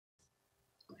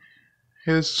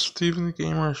Hey, this is Steven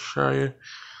Gamer Shia.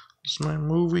 This is my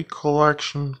movie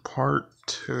collection part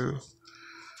 2.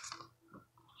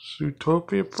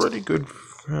 Zootopia, pretty good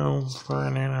film for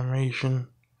an animation.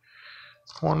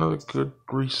 One of the good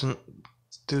recent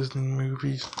Disney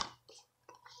movies.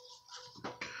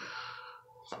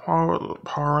 Power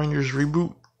Rangers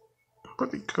reboot,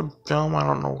 pretty good film. I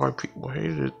don't know why people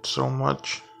hated it so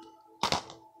much.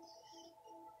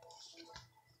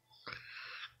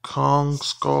 Kong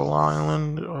Skull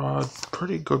Island,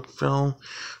 pretty good film.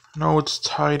 I know it's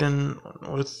tied in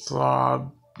with the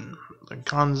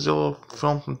Godzilla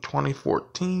film from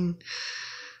 2014,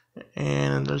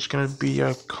 and there's gonna be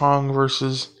a Kong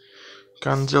versus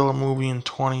Godzilla movie in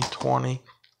 2020.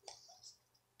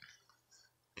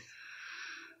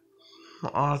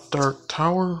 Dark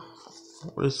Tower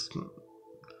with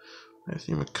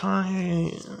Matthew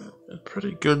McConaughey, a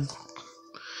pretty good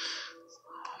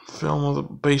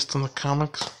film based on the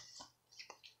comics.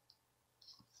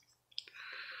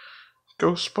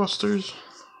 Ghostbusters,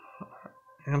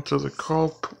 Answer the Call,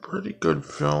 pretty good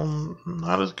film.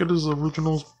 Not as good as the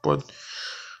originals, but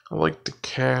I like the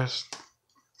cast.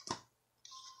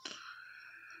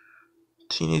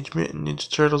 Teenage Mutant Ninja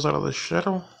Turtles Out of the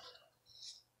Shadow.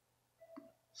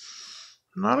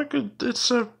 Not a good,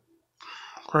 it's an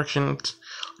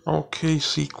okay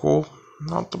sequel.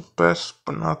 Not the best,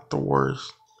 but not the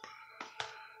worst.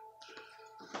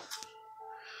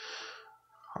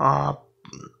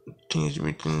 Teenage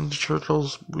Mutant Ninja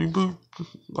Turtles reboot.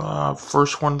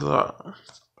 First one to the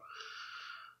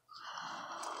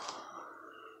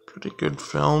pretty good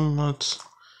film. It's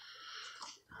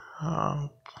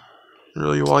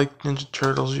really like Ninja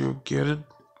Turtles, you get it.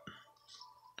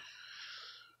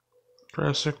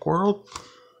 Jurassic World.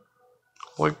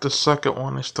 Like the second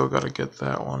one, I still gotta get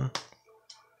that one.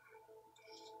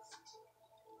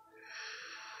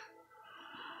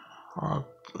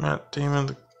 Matt Damon,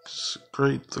 the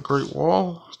Great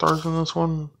Wall, stars in this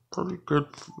one. Pretty good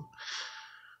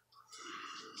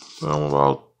film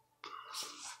about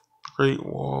Great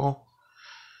Wall.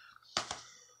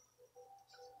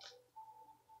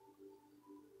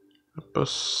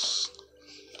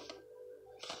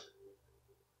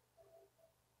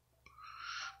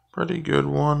 Pretty good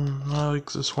one. I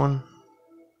like this one.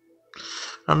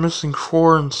 I'm missing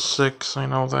 4 and 6, I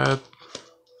know that.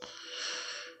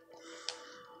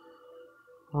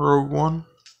 Rogue One.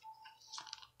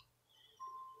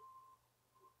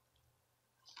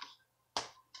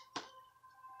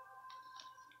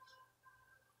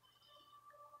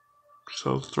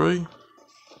 Episode 3.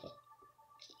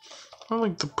 I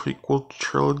like the prequel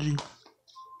trilogy.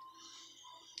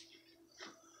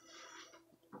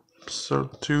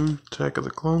 Episode 2, Attack of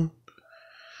the Clone.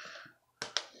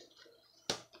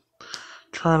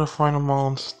 Trying to find them all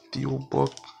in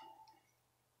Steelbook.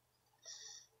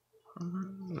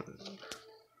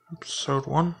 Episode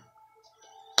 1.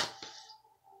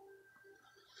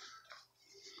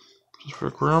 Just for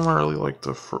Grimm, I really like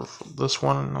this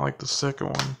one, and I like the second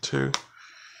one too.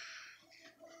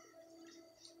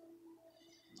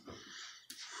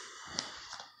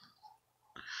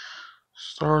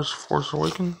 Star Wars Force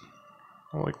Awakens.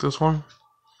 I like this one.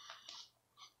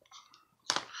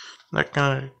 Not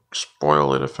gonna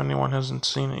spoil it if anyone hasn't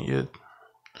seen it yet.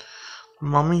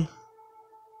 Mummy.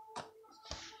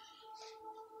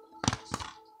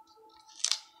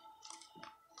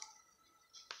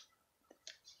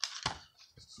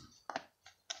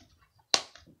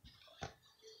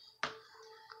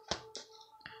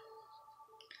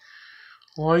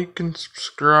 Like and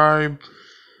subscribe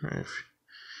if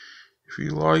you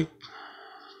like.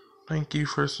 Thank you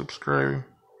for subscribing.